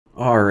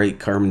Alright,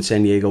 Carmen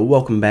San Diego,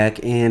 welcome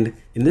back, and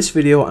in this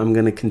video I'm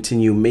going to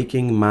continue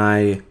making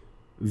my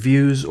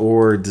views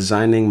or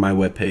designing my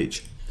web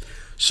page.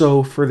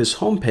 So for this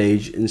home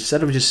page,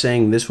 instead of just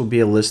saying this will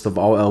be a list of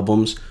all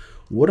albums,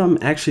 what I'm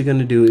actually going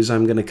to do is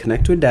I'm going to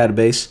connect to a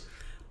database,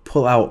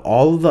 pull out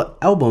all of the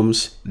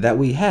albums that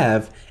we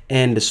have,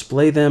 and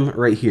display them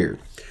right here.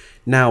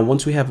 Now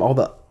once we have all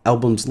the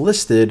albums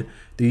listed,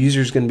 the user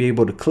is going to be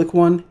able to click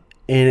one,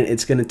 and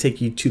it's going to take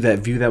you to that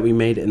view that we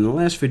made in the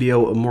last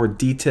video, a more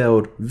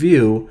detailed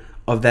view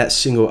of that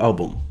single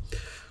album.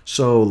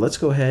 So let's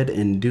go ahead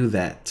and do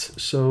that.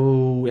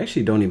 So we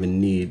actually don't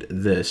even need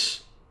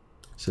this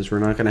since we're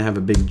not going to have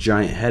a big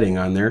giant heading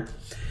on there.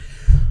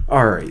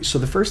 Alright, so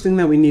the first thing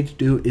that we need to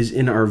do is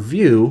in our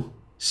view,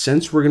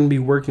 since we're going to be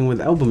working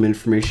with album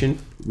information,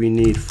 we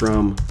need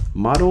from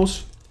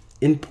models,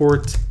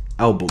 import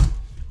album.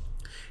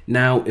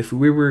 Now if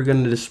we were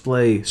going to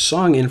display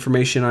song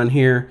information on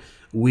here,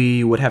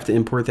 we would have to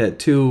import that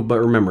too, but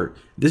remember,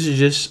 this is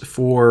just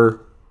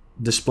for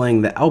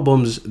displaying the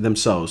albums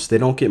themselves. They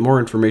don't get more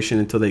information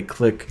until they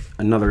click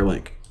another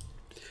link.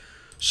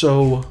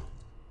 So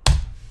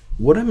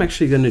what I'm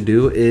actually going to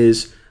do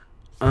is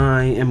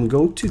I am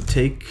going to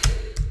take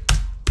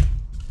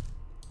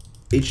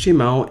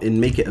HTML and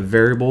make it a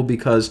variable,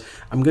 because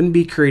I'm going to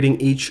be creating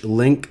each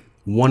link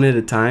one at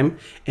a time,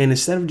 and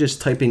instead of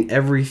just typing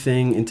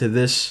everything into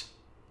this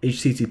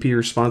HTTP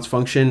response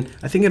function,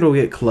 I think it'll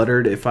get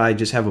cluttered if I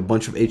just have a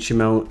bunch of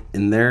HTML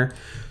in there.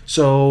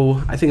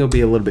 So I think it'll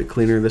be a little bit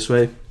cleaner this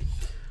way.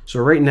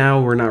 So right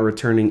now we're not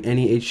returning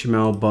any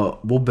HTML,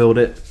 but we'll build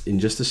it in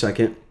just a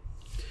second.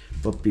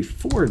 But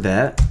before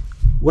that,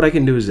 what I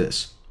can do is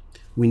this.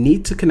 We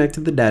need to connect to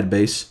the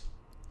database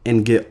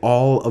and get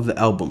all of the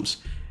albums.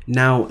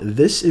 Now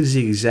this is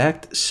the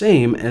exact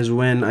same as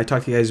when I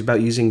talked to you guys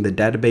about using the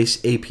database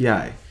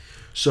API.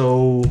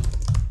 So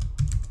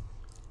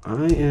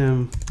I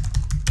am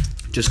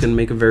just going to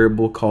make a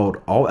variable called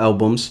all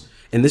albums,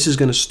 and this is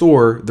going to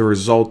store the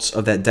results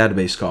of that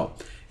database call.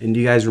 And do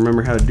you guys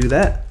remember how to do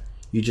that?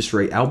 You just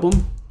write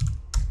album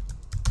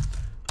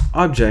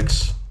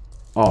objects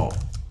all.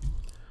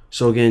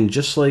 So again,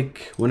 just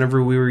like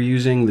whenever we were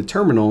using the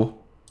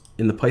terminal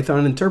in the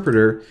Python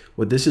interpreter,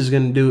 what this is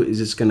going to do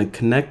is it's going to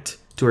connect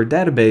to our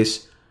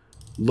database,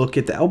 look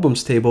at the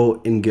albums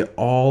table, and get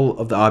all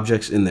of the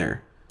objects in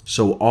there.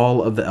 So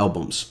all of the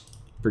albums.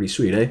 Pretty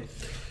sweet, eh?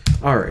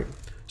 Alright,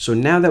 so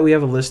now that we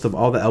have a list of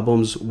all the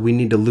albums, we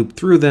need to loop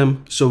through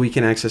them so we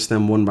can access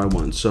them one by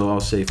one. So I'll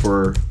say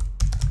for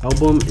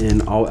album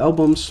and all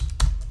albums,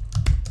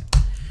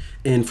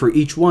 and for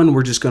each one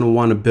we're just going to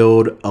want to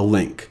build a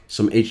link,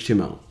 some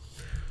HTML.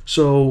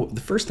 So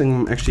the first thing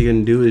I'm actually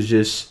going to do is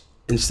just,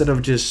 instead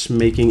of just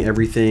making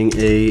everything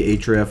a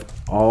href,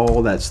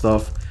 all that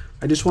stuff,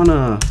 I just want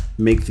to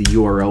make the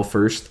URL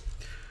first.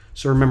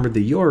 So remember,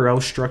 the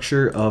URL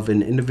structure of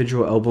an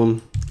individual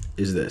album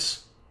is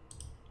this: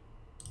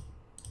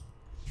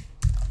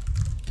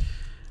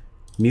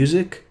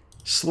 music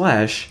 /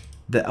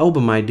 the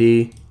album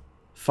ID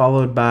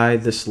followed by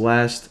this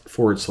last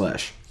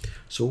 /.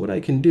 So what I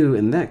can do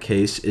in that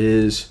case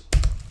is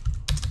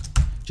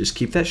just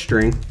keep that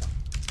string,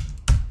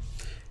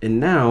 and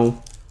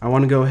now I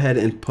want to go ahead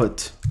and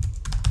put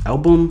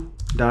album.id.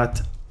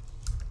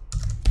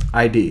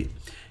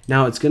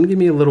 Now it's going to give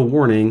me a little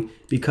warning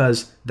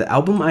because the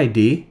album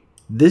ID,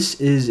 this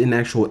is an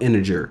actual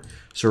integer.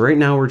 So right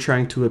now we're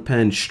trying to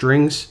append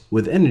strings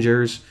with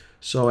integers,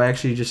 so I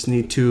actually just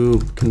need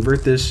to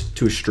convert this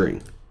to a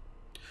string.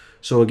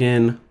 So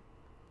again,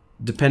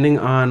 depending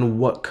on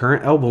what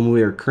current album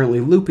we are currently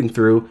looping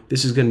through,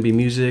 this is going to be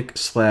music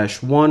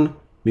 /1,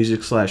 music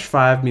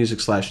 /5, music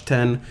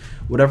 /10,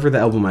 whatever the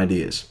album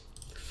ID is.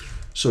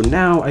 So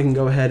now I can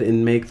go ahead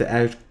and make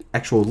the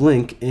actual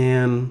link,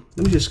 and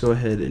let me just go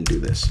ahead and do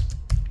this.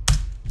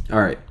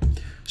 Alright,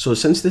 so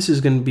since this is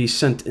going to be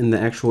sent in the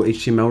actual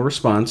HTML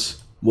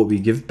response, what we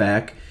give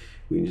back,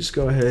 we can just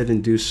go ahead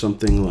and do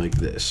something like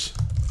this.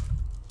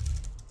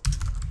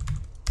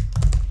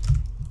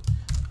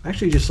 I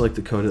actually just like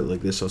to code it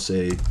like this. I'll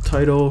say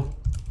title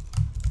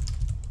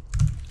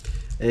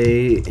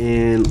A,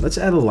 and let's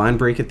add a line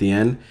break at the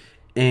end,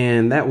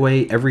 and that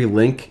way every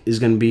link is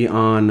going to be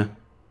on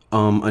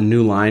a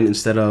new line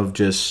instead of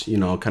just, you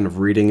know, kind of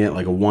reading it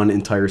like a one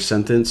entire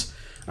sentence.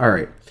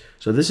 Alright,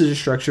 so this is a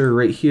structure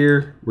right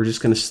here. We're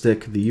just going to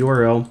stick the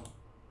URL.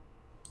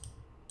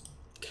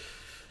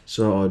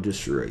 So I'll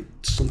just write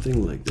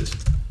something like this: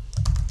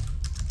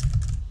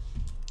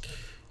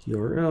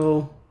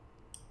 URL.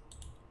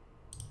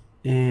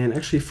 And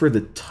actually for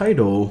the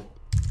title,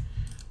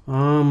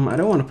 I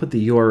don't want to put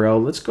the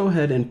URL. Let's go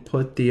ahead and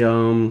put the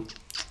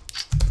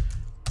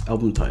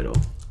album title.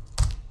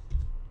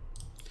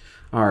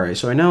 Alright,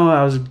 so I know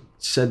I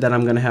said that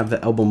I'm going to have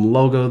the album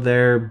logo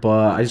there,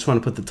 but I just want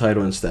to put the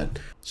title instead.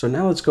 So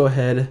now let's go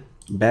ahead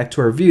back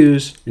to our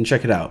views and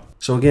check it out.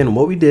 So again,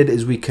 what we did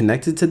is we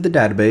connected to the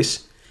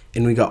database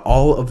and we got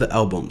all of the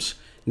albums.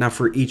 Now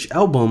for each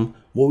album,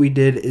 what we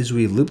did is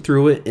we looped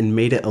through it and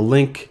made it a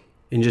link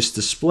and just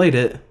displayed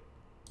it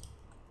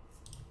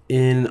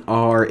in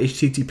our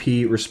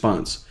HTTP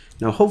response.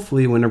 Now,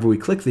 hopefully, whenever we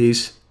click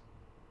these,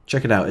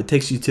 check it out. It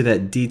takes you to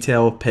that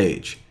detail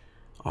page.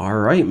 All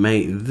right,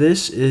 mate,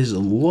 this is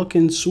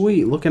looking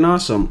sweet, looking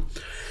awesome.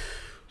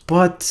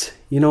 But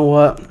you know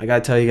what? I gotta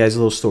tell you guys a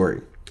little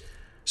story.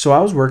 So I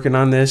was working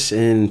on this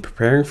and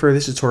preparing for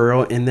this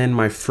tutorial, and then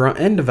my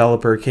front-end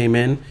developer came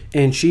in,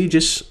 and she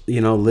just,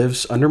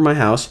 lives under my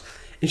house,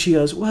 and she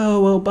goes,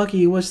 whoa,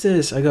 Bucky, what's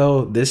this? I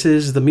go, this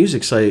is the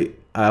music site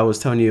I was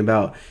telling you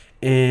about.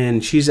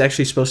 And she's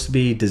actually supposed to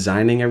be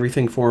designing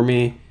everything for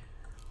me,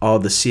 all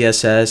the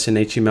CSS and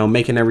HTML,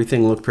 making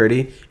everything look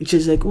pretty. And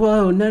she's like,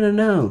 whoa,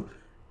 no.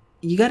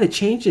 You got to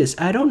change this.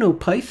 I don't know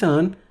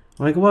Python.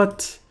 I'm like,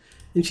 what?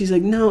 And she's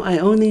like, no, I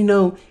only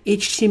know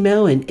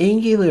HTML and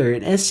Angular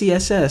and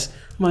SCSS.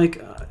 I'm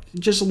like,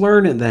 just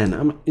learn it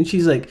then. And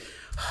she's like,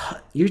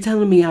 you're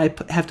telling me I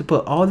have to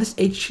put all this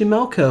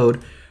HTML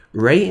code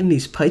right in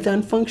these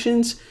Python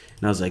functions?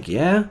 And I was like,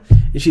 yeah.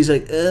 And she's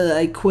like,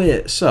 I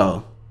quit.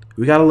 So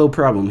we got a little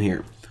problem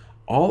here.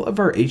 All of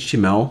our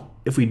HTML,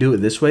 if we do it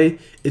this way,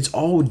 it's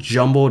all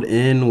jumbled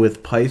in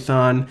with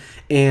Python.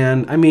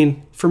 And I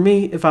mean, for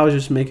me, if I was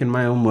just making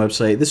my own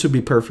website, this would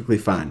be perfectly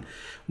fine.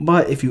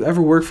 But if you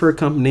ever work for a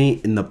company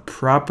in the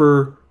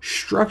proper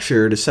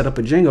structure to set up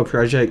a Django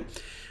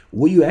project,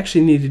 what you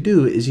actually need to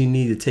do is you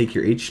need to take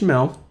your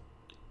HTML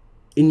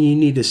and you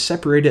need to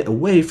separate it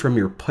away from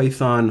your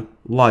Python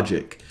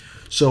logic.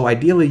 So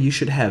ideally, you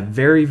should have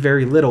very,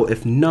 very little,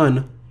 if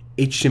none,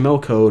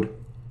 HTML code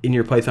in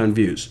your Python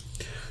views.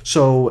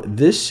 So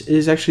this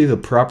is actually the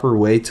proper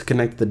way to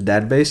connect the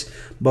database,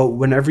 but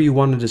whenever you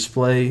want to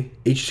display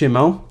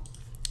HTML,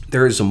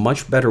 there is a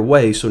much better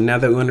way. So now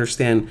that we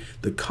understand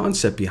the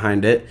concept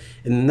behind it,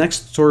 in the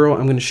next tutorial,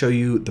 I'm going to show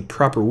you the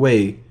proper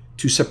way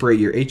to separate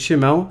your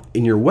HTML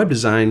in your web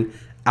design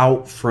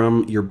out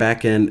from your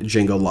backend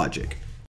Django logic.